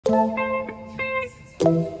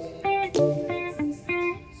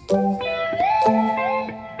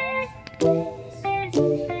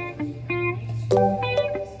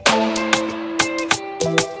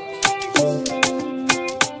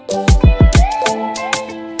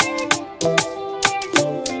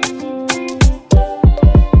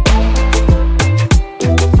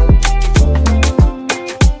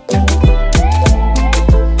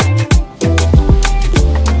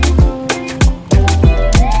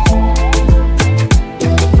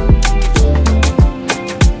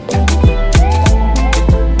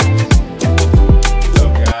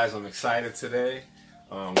Today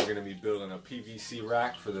we're going to be building a PVC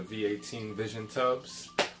rack for the V18 Vision tubs.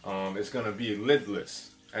 It's going to be lidless.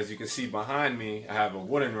 As you can see behind me, I have a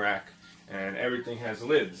wooden rack and everything has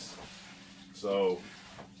lids. So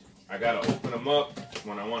I got to open them up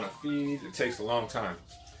when I want to feed. It takes a long time,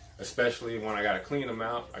 especially when I got to clean them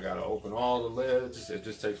out. I got to open all the lids. It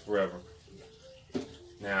just takes forever.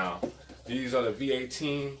 Now, these are the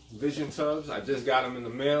V18 Vision tubs. I just got them in the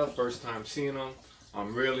mail, first time seeing them.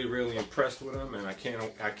 I'm really impressed with them, and I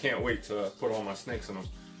can't wait to put all my snakes in them.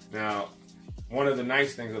 Now, one of the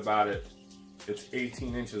nice things about it, it's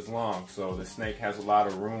 18 inches long, so the snake has a lot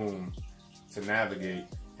of room to navigate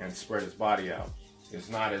and spread its body out. It's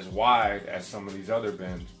not as wide as some of these other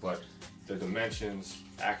bins, but the dimensions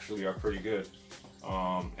actually are pretty good.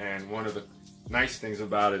 And one of the nice things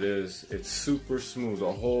about it is it's super smooth. The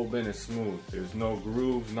whole bin is smooth. There's no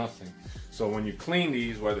grooves, nothing. So when you clean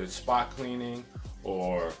these, whether it's spot cleaning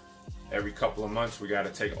or every couple of months, we got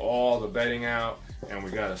to take all the bedding out and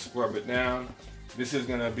we got to scrub it down. This is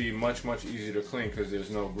going to be much easier to clean because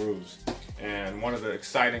there's no grooves. And one of the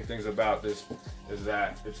exciting things about this is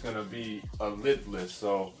that it's going to be a lidless,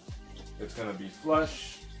 so it's going to be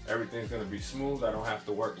flush. Everything's going to be smooth. I don't have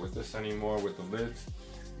to work with this anymore with the lids.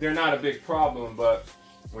 They're not a big problem, but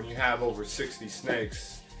when you have over 60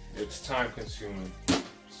 snakes, it's time consuming.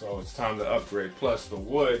 So it's time to upgrade. Plus the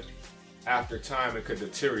wood, after time, it could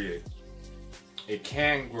deteriorate. It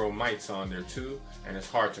can grow mites on there too, and it's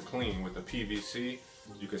hard to clean. With the PVC,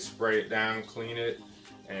 you could spray it down, clean it,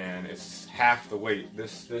 and it's half the weight.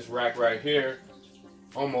 This rack right here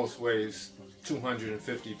almost weighs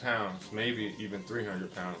 250 pounds, maybe even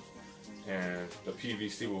 300 pounds. And the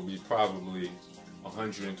PVC will be probably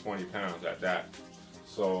 120 pounds at that.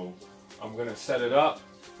 So I'm gonna set it up.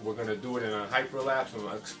 We're gonna do it in a hyperlapse. I'm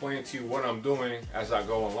gonna explain to you what I'm doing as I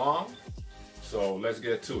go along. So let's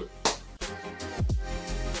get to it.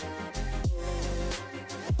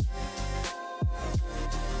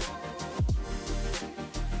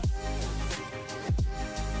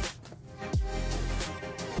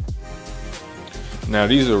 Now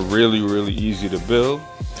these are really easy to build.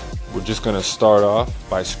 We're just gonna start off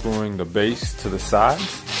by screwing the base to the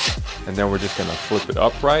sides, and then we're just gonna flip it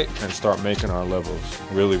upright and start making our levels.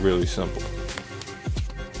 Really simple.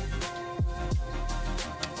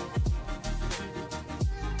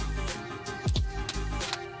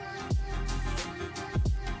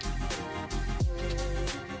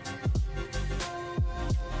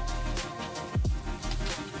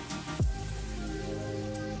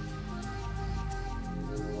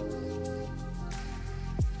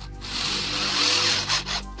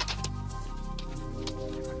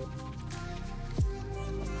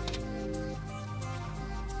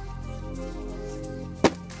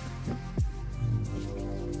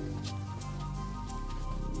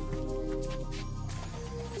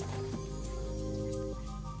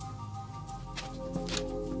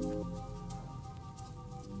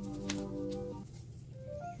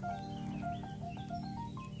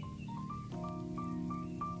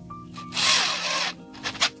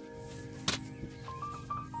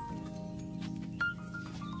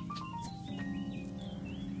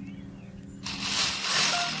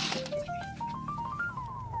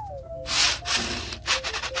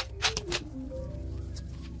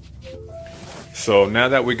 So now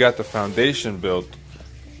that we got the foundation built,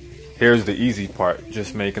 here's the easy part,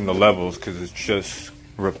 just making the levels, because it's just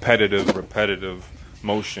repetitive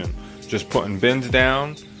motion. Just putting bins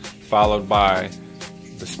down, followed by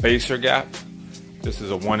the spacer gap. This is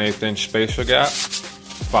a 1/8 inch spacer gap,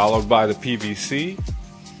 followed by the PVC,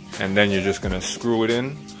 and then you're just gonna screw it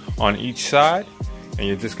in on each side, and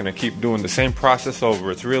you're just gonna keep doing the same process over.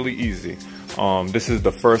 It's really easy. This is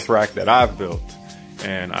the first rack that I've built,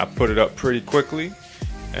 and I put it up pretty quickly,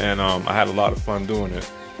 and I had a lot of fun doing it.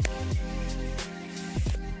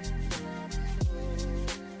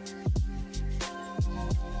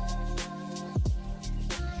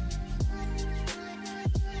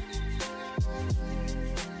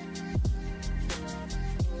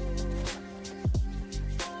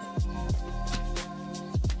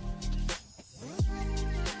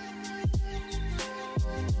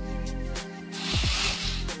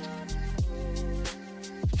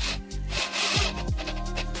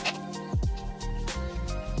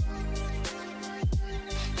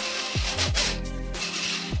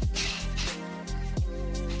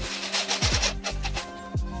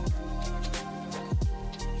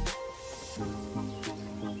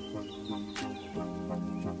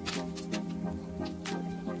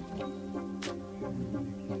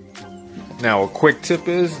 Now a quick tip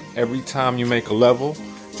is, every time you make a level,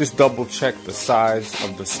 just double check the size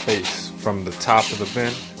of the space from the top of the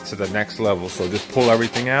bin to the next level. So just pull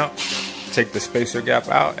everything out, take the spacer gap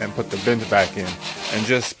out, and put the bins back in, and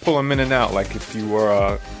just pull them in and out like if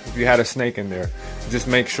you had a snake in there. Just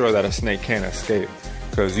make sure that a snake can't escape,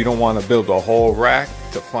 because you don't want to build a whole rack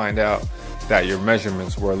to find out that your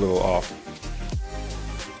measurements were a little off.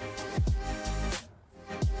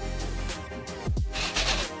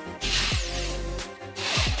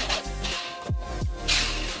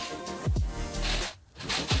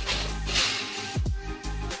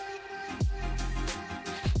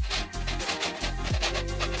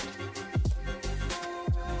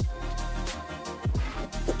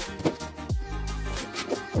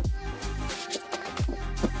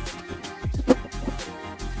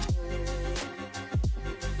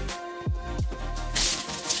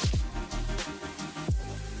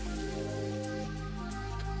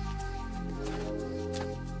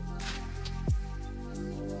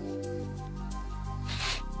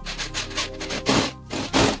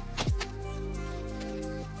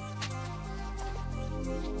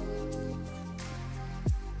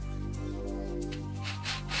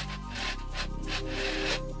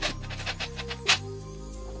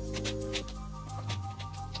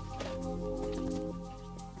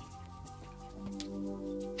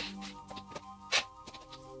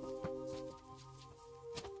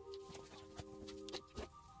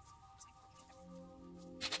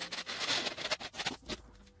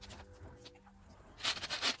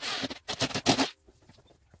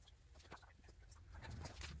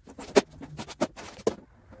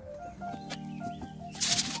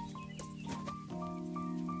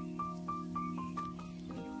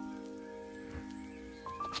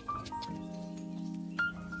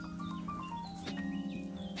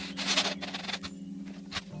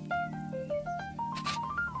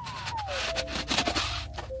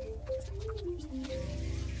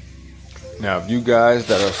 Now, if you guys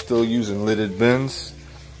that are still using lidded bins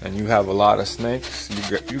and you have a lot of snakes,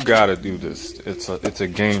 you gotta do this. It's a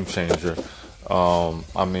game changer.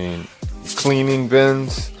 I mean, cleaning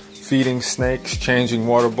bins, feeding snakes, changing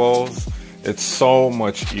water bowls, it's so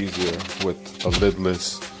much easier with a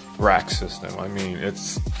lidless rack system. I mean,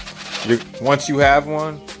 once you have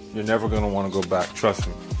one, you're never gonna want to go back, trust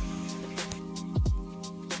me.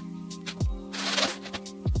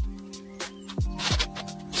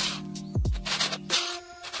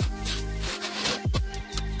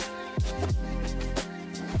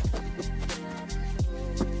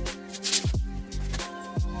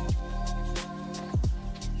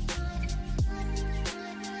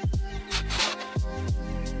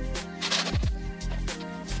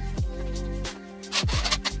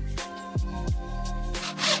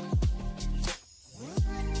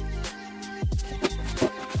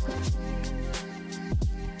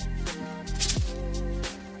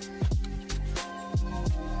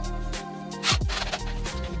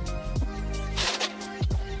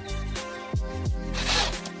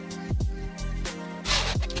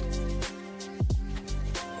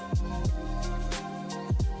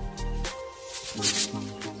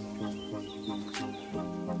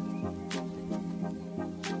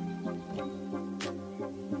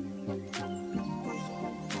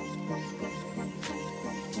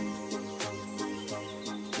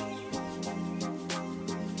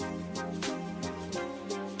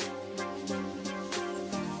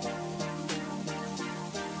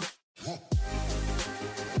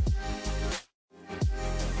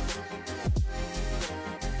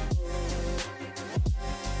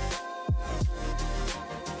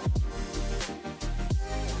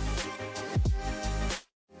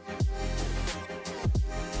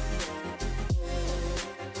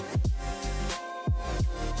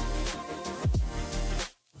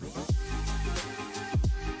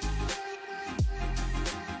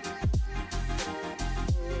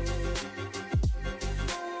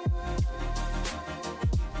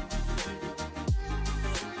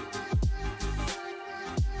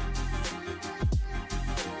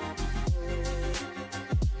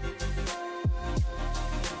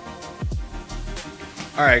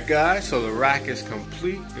 Alright guys, so the rack is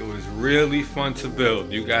complete. It was really fun to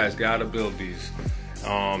build. You guys gotta build these.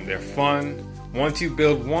 They're fun. Once you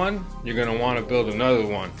build one, you're gonna want to build another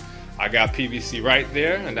one. I got PVC right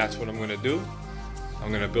there, and that's what I'm gonna do.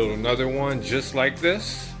 I'm gonna build another one just like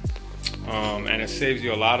this. And it saves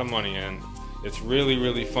you a lot of money, and it's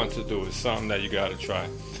really fun to do. It's something that you gotta try.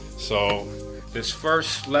 So this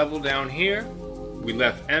first level down here, we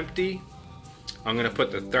left empty. I'm gonna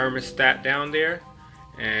put the thermostat down there.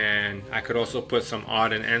 And I could also put some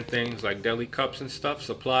odd and end things like deli cups and stuff,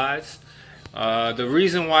 supplies. The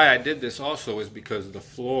reason why I did this also is because the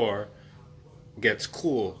floor gets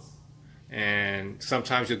cool, and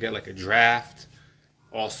sometimes you'll get like a draft.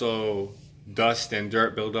 Also, dust and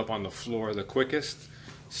dirt build up on the floor the quickest.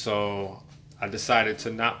 So I decided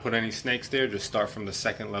to not put any snakes there, just start from the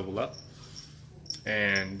second level up.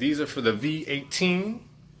 And these are for the V18.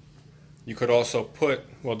 You could also put,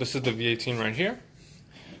 well, this is the V18 right here.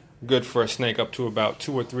 Good for a snake up to about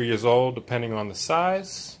 2 or 3 years old, depending on the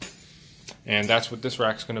size. And that's what this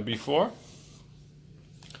rack's going to be for.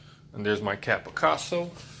 And there's my cat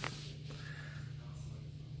Picasso.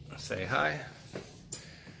 Say hi.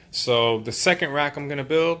 So the second rack I'm going to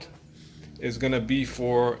build is going to be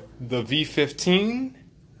for the V15,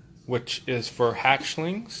 which is for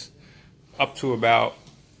hatchlings up to about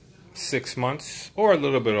 6 months or a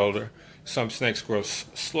little bit older. Some snakes grow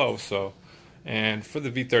slow, so. And for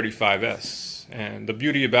the V35S. And the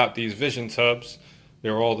beauty about these vision tubs,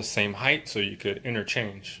 they're all the same height, so you could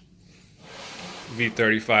interchange.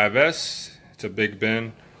 V35S, it's a big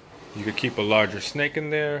bin. You could keep a larger snake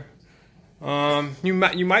in there. You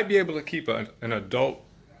might be able to keep an adult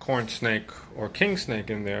corn snake or king snake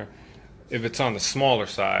in there if it's on the smaller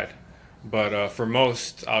side. But for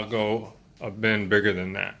most, I'll go a bin bigger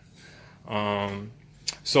than that.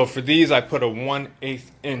 So for these, I put a 1/8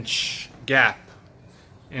 inch gap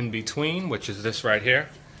in between, which is this right here.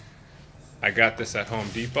 I got this at Home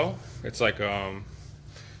Depot. It's like a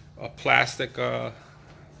plastic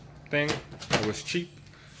thing. It was cheap,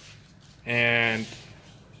 and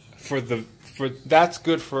that's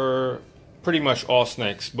good for pretty much all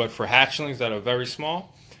snakes. But for hatchlings that are very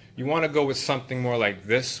small, you want to go with something more like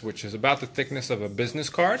this, which is about the thickness of a business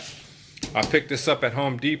card. I picked this up at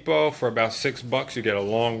Home Depot for about $6. You get a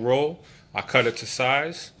long roll. I cut it to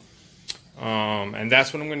size. And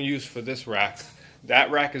that's what I'm going to use for this rack.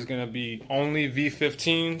 That rack is going to be only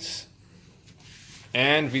V15s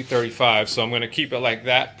and V35s. So I'm going to keep it like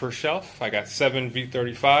that per shelf. I got 7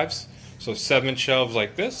 V35s. So 7 shelves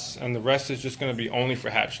like this. And the rest is just going to be only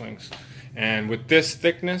for hatchlings. And with this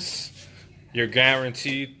thickness, you're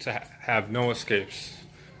guaranteed to have no escapes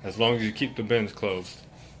as long as you keep the bins closed.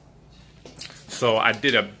 So I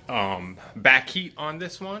did a back heat on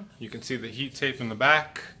this one. You can see the heat tape in the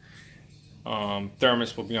back.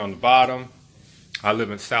 Thermos will be on the bottom. I live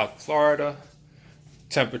in South Florida.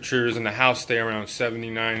 Temperatures in the house stay around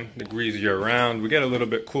 79 degrees year round. We get a little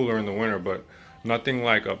bit cooler in the winter, but nothing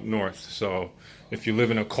like up north. So if you live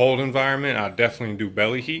in a cold environment, I'll definitely do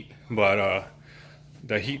belly heat. But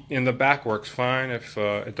the heat in the back works fine if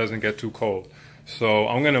it doesn't get too cold. So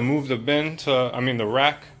I'm gonna move the the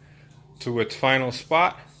rack to its final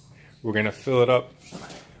spot. We're gonna fill it up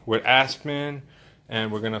with aspen,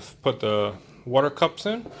 and we're gonna put the water cups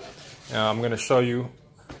in. I'm gonna show you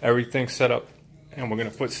everything set up, and we're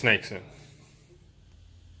gonna put snakes in.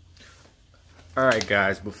 Alright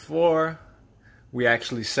guys, before we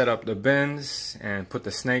actually set up the bins and put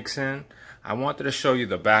the snakes in, I wanted to show you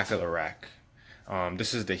the back of the rack.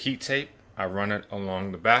 This is the heat tape. I run it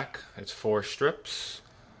along the back. It's 4 strips.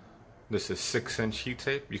 This is 6-inch heat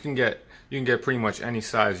tape. You can get pretty much any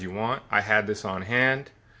size you want. I had this on hand.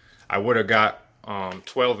 I would have got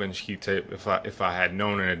 12-inch heat tape if I had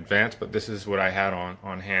known in advance, but this is what I had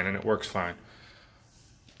on hand, and it works fine.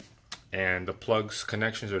 And the plugs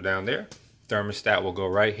connections are down there. Thermostat will go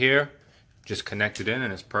right here. Just connect it in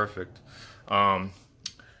and it's perfect.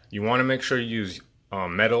 You want to make sure you use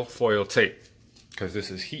metal foil tape because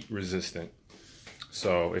this is heat resistant.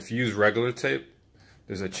 So if you use regular tape,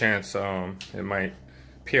 there's a chance it might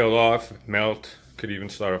peel off, melt, could even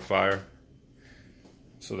start a fire.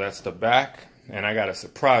 So that's the back, and I got a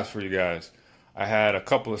surprise for you guys. I had a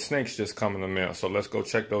couple of snakes just come in the mail, so let's go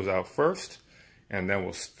check those out first, and then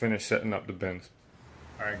we'll finish setting up the bins.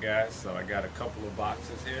 Alright guys, so I got a couple of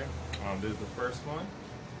boxes here. This is the first one.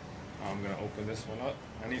 I'm gonna open this one up.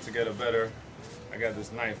 I need to get a better, I got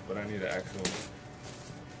this knife, but I need an actual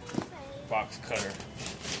box cutter,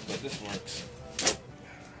 but this works.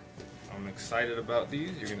 I'm excited about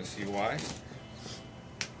these. You're gonna see why.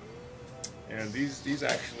 And these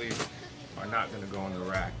actually are not gonna go in the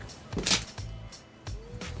rack.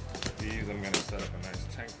 These I'm gonna set up a nice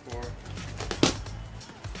tank for.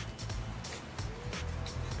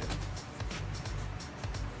 Okay.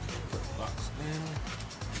 Put the box down.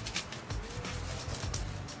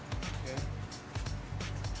 Okay.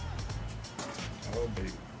 Oh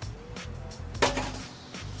baby.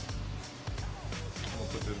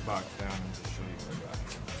 Put this box down and just show you what I got.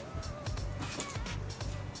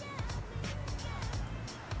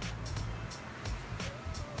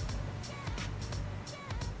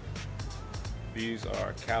 These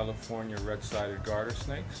are California red-sided garter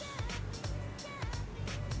snakes.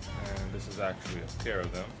 actually a pair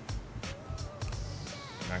of them.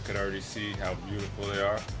 And I could already see how beautiful they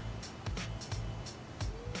are.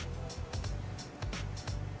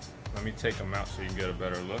 Let me take them out so you can get a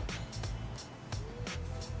better look.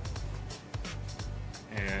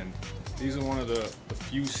 And these are one of the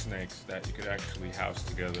few snakes that you could actually house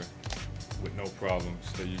together with no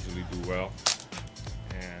problems. They usually do well.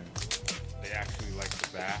 And they actually like to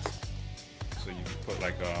bask. So you can put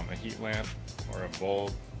like a heat lamp or a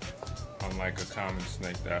bulb, unlike a common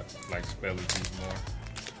snake that likes belly heat more.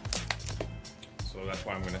 So that's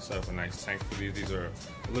why I'm going to set up a nice tank for these. These are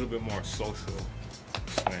a little bit more social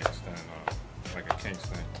snakes than like a king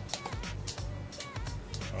snake.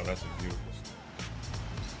 Oh, that's a beautiful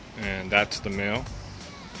snake. And that's the male.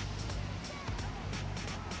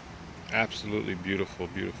 Absolutely beautiful,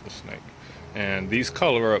 beautiful snake. And these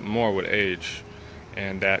color up more with age.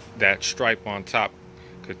 And that stripe on top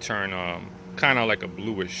could turn kind of like a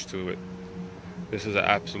bluish to it. This is an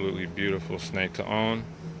absolutely beautiful snake to own.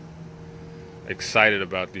 Excited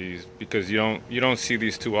about these because you don't see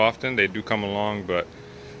these too often. They do come along, but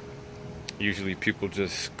usually people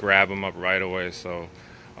just grab them up right away. So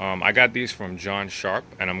I got these from John Sharp,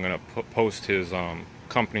 and I'm gonna post his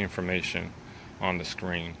company information on the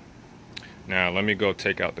screen. Now let me go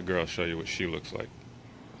take out the girl, show you what she looks like.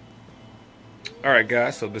 Alright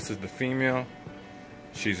guys, so this is the female.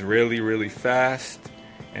 She's really, really fast,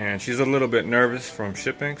 and she's a little bit nervous from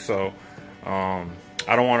shipping, so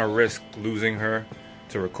I don't want to risk losing her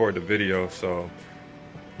to record the video. So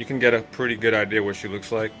you can get a pretty good idea what she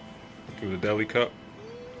looks like through the deli cup.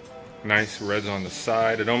 Nice reds on the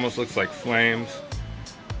side. It almost looks like flames.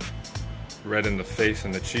 Red in the face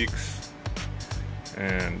and the cheeks.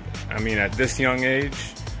 And I mean, at this young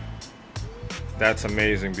age, that's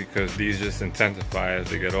amazing because these just intensify as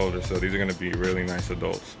they get older. So these are going to be really nice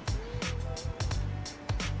adults.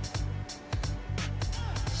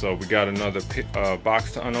 So we got another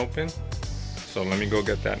box to unopen. So let me go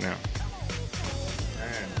get that now.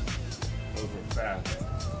 Man, those were fast.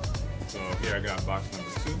 So here I got box number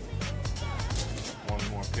 2. One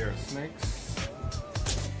more pair of snakes.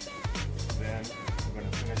 Then we're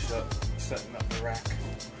gonna finish up setting up the rack.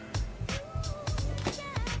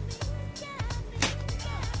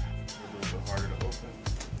 A little bit harder to open.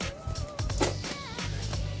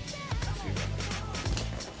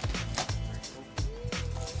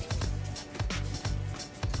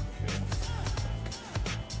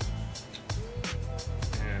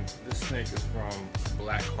 This snake is from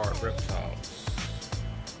Black Heart Reptiles.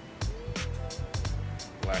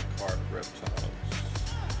 Black Heart Reptiles.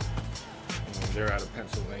 And they're out of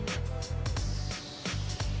Pennsylvania.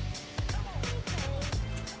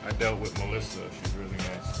 I dealt with Melissa. She's really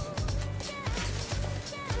nice.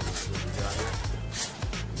 Let's see what we got here.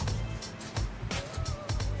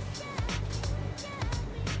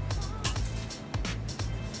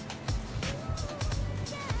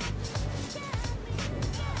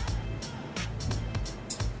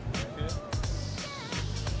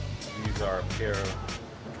 These are a pair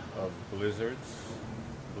of blizzard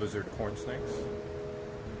corn snakes,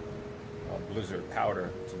 blizzard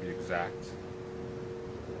powder to be exact.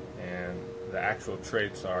 And the actual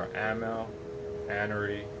traits are amel,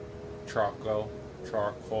 anery, charcoal,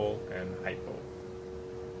 and hypo.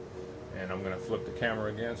 And I'm going to flip the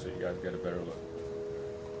camera again so you guys get a better look.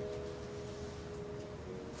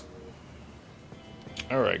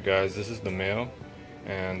 Alright guys, this is the male,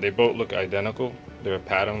 and they both look identical. They're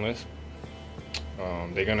patternless.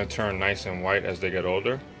 They're going to turn nice and white as they get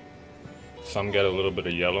older. Some get a little bit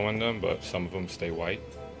of yellow in them, but some of them stay white.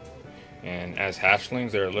 And as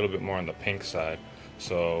hatchlings, they're a little bit more on the pink side.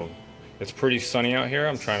 So it's pretty sunny out here.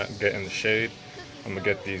 I'm trying to get in the shade. I'm going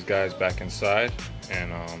to get these guys back inside,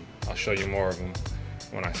 and I'll show you more of them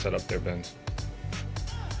when I set up their bins.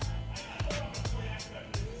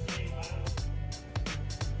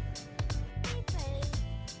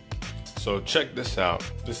 So check this out.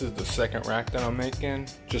 This is the second rack that I'm making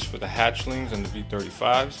just for the hatchlings and the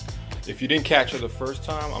V35s. If you didn't catch it the first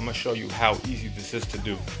time, I'm gonna show you how easy this is to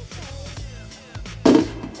do.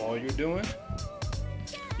 All you're doing,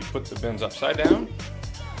 you put the bins upside down.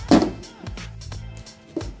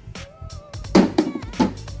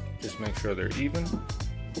 Just make sure they're even.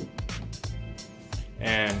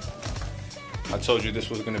 And I told you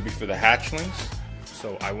this was gonna be for the hatchlings.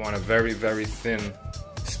 So I want a very, very thin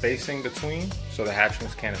spacing between so the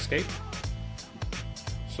hatchlings can't escape.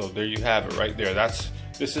 So there you have it right there.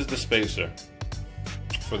 This is the spacer.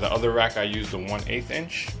 For the other rack I used a 1/8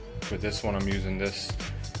 inch. For this one I'm using this,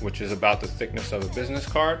 which is about the thickness of a business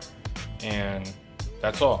card. And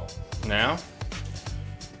that's all. Now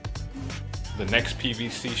the next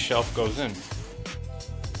PVC shelf goes in.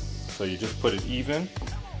 So you just put it even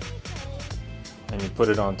and you put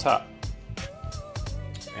it on top.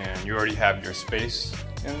 And you already have your space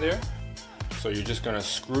in there. So you're just gonna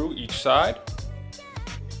screw each side.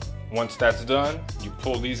 Once that's done, you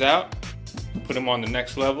pull these out, put them on the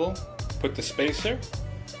next level, put the spacer,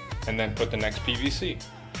 and then put the next PVC.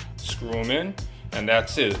 Screw them in, and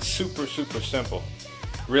that's it. It's super, super simple.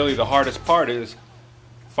 Really, the hardest part is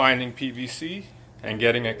finding PVC and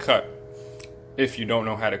getting it cut if you don't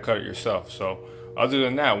know how to cut it yourself. So other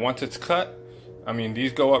than that, once it's cut, I mean,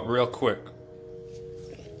 these go up real quick.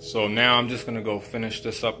 So now I'm just gonna go finish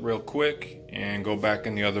this up real quick and go back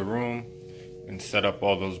in the other room and set up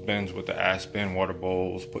all those bins with the Aspen, water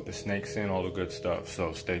bowls, put the snakes in, all the good stuff.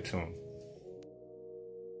 So stay tuned.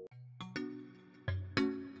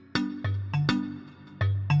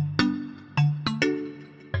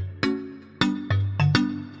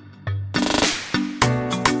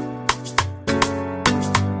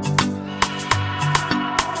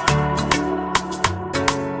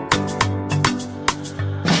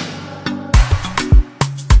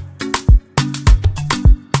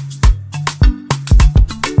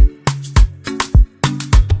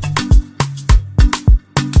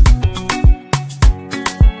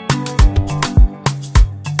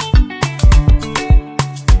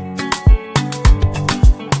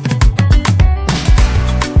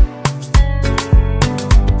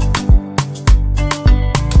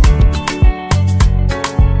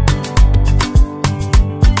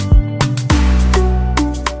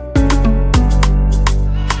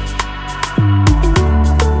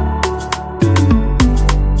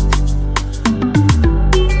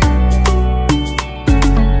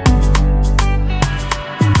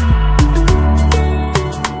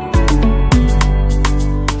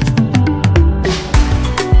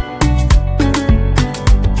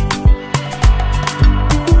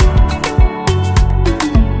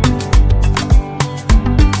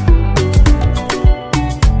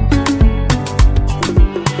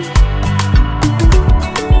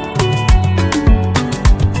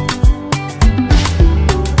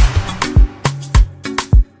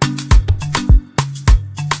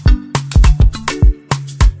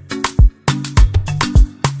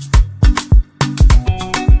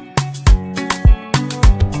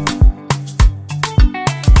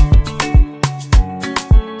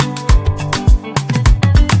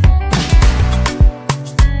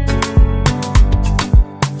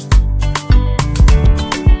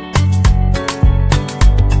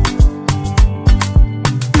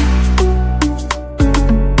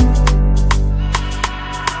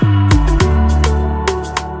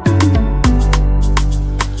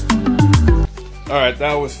 Alright,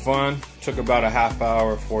 that was fun. Took about a half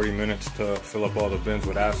hour, 40 minutes to fill up all the bins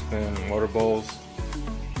with Aspen and water bowls.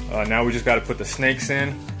 Now we just got to put the snakes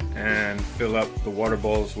in and fill up the water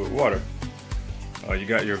bowls with water. You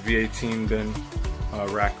got your V18 bin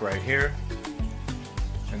rack right here.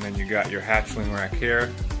 And then you got your hatchling rack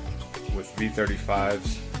here with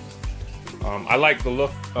V35s. I like the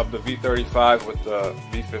look of the V35 with the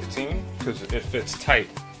V15 because it fits tight.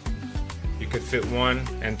 You could fit 1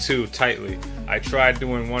 and 2 tightly. I tried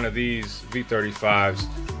doing one of these V35s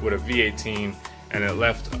with a V18 and it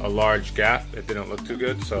left a large gap. It didn't look too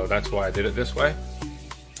good, so that's why I did it this way.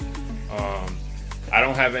 I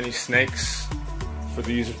don't have any snakes for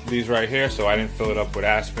these right here, so I didn't fill it up with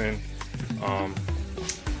Aspen.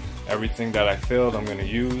 Everything that I filled I'm gonna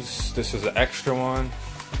use. This is an extra one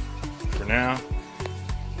for now.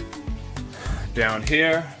 Down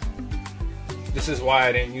here, this is why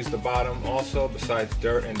I didn't use the bottom also, besides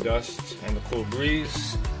dirt and dust and the cool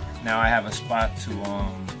breeze. Now I have a spot to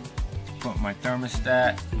put my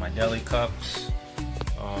thermostat, my deli cups.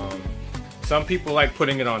 Some people like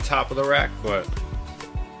putting it on top of the rack, but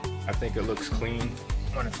I think it looks clean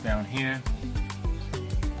when it's down here.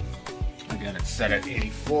 I got it set at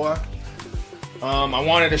 84. I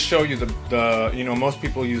wanted to show you the you know, most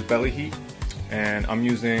people use belly heat, and I'm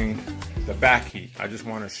using the back heat. I just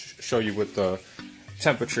want to show you with the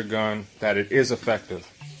temperature gun that it is effective.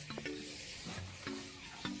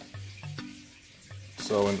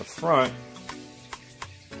 So in the front,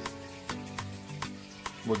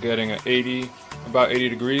 we're getting about 80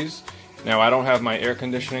 degrees. Now I don't have my air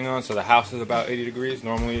conditioning on, so the house is about 80 degrees.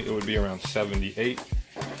 Normally it would be around 78.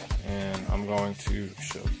 And I'm going to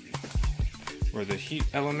show you where the heat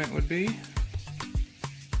element would be.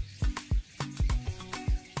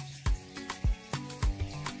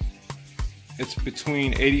 It's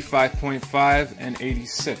between 85.5 and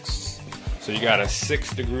 86. So you got a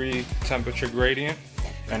 6-degree temperature gradient.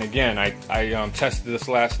 And again, I tested this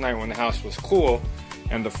last night when the house was cool,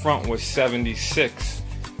 and the front was 76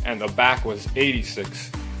 and the back was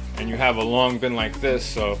 86, and you have a long bin like this,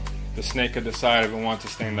 so the snake could decide if it wants to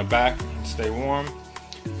stay in the back and stay warm.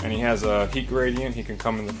 And he has a heat gradient, he can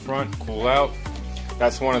come in the front, cool out.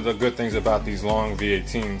 That's one of the good things about these long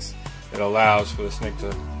V18s. It allows for the snake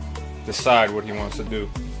to decide what he wants to do.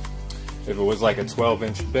 If it was like a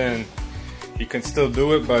 12-inch bin, he can still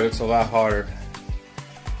do it, but it's a lot harder.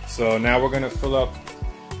 So now we're gonna fill up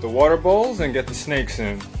the water bowls and get the snakes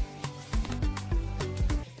in.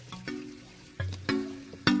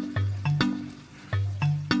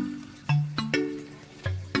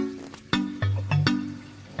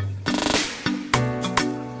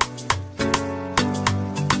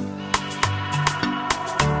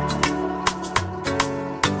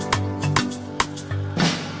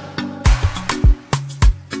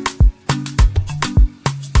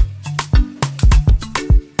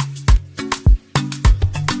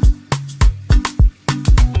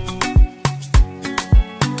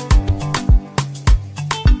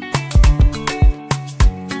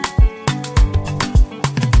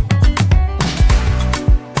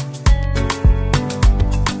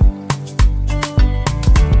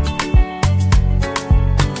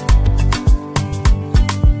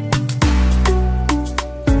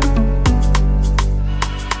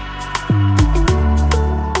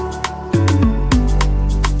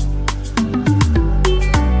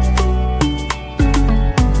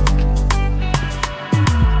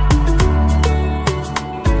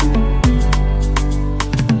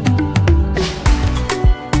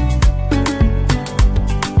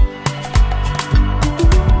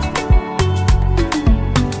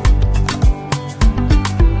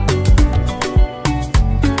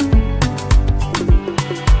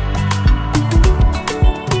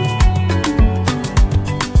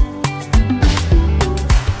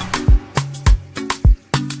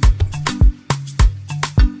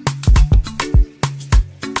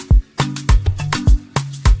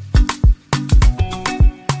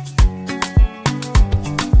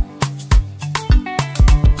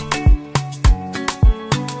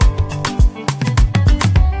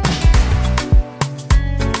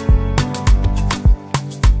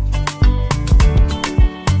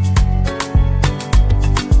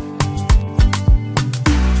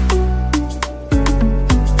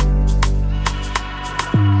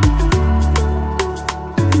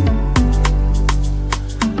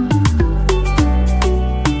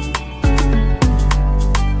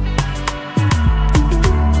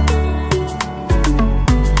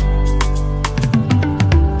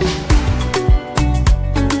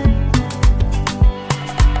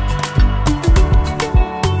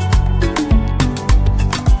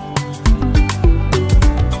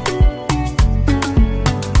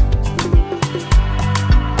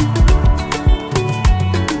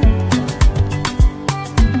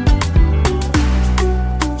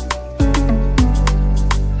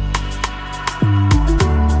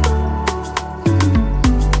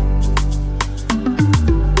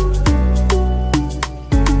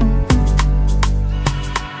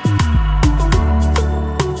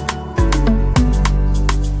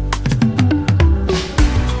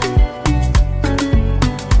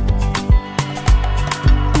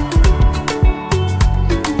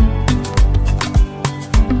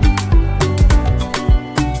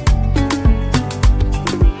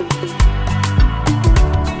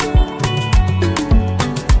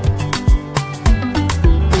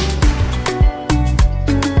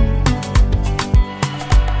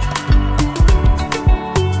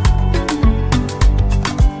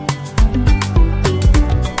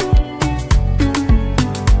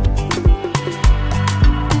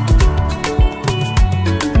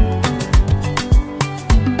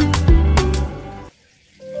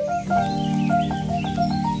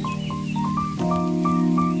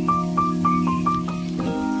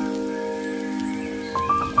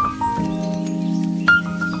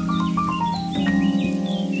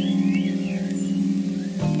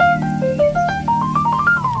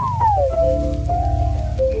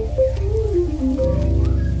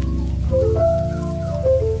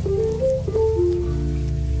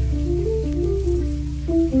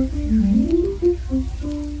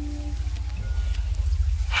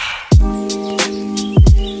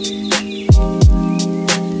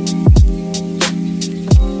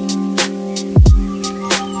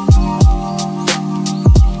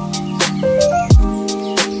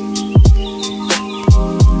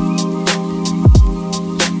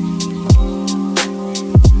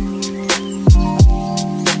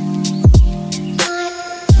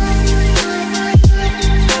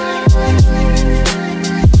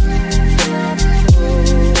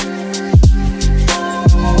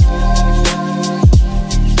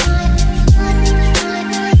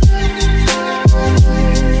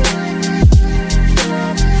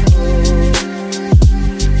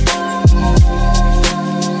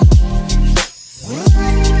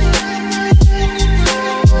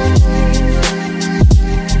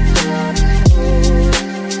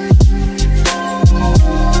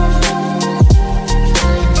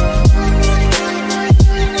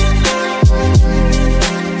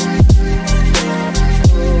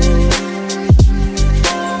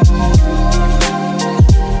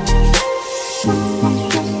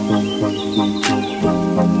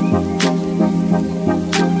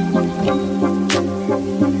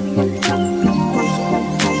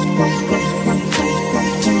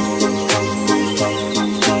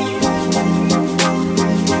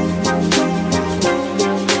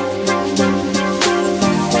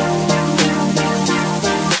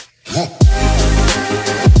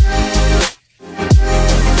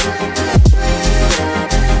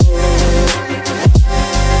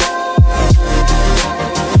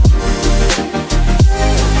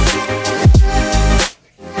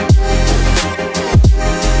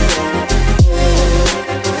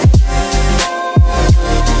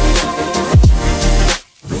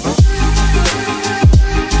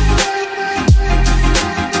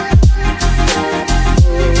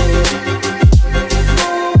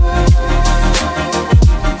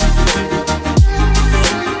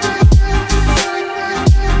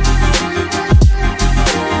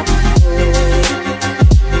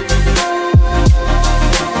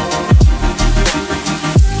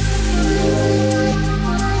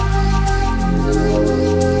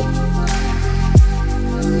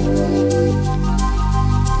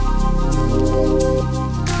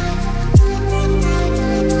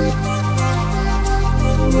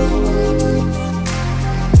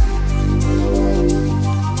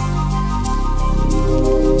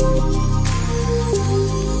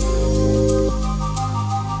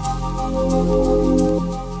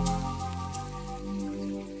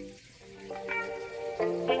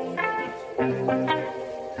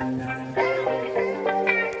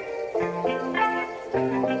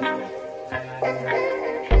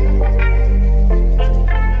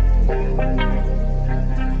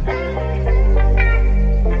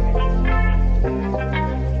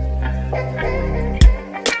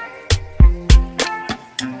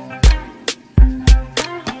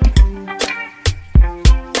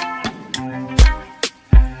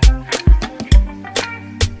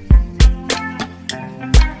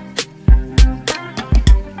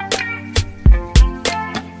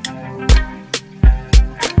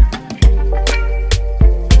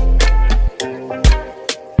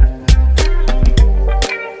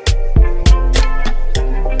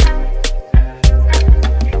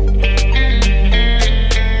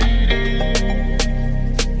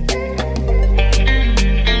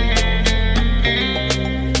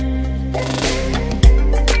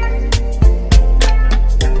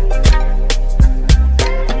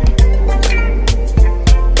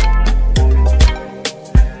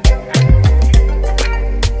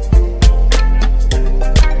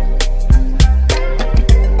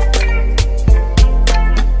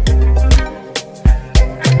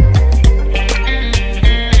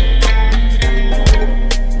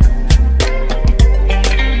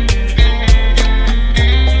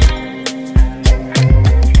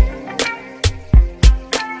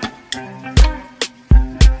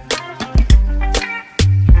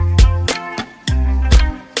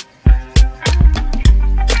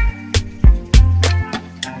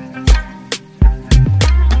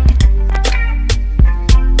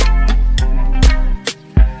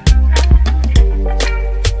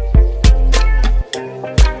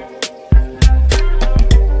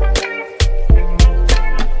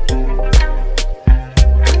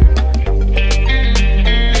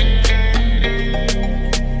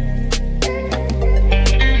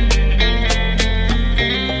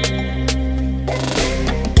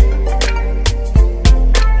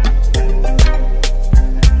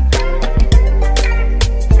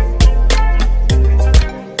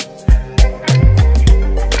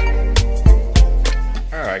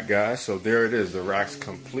 guys, so there it is. The rack's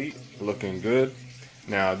complete, looking good.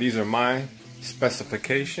 Now these are my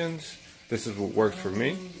specifications. This is what works for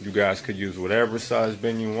me. You guys could use whatever size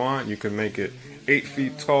bin you want. You can make it 8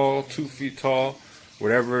 feet tall, 2 feet tall,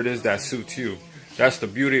 whatever it is that suits you. That's the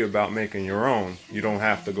beauty about making your own. You don't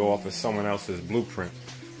have to go off of someone else's blueprint.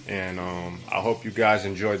 And I hope you guys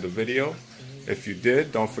enjoyed the video. If you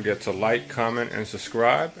did, don't forget to like, comment, and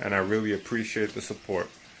subscribe. And I really appreciate the support.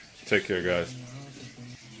 Take care, guys.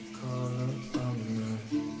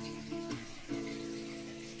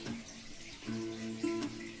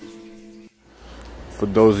 For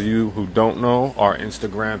those of you who don't know, our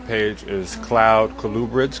Instagram page is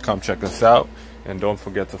Colubrids. Come check us out. And don't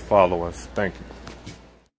forget to follow us. Thank you.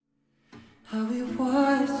 How we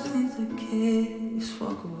watch since the kids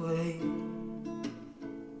walk away.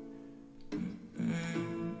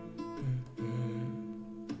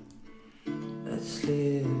 Let's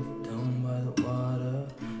live.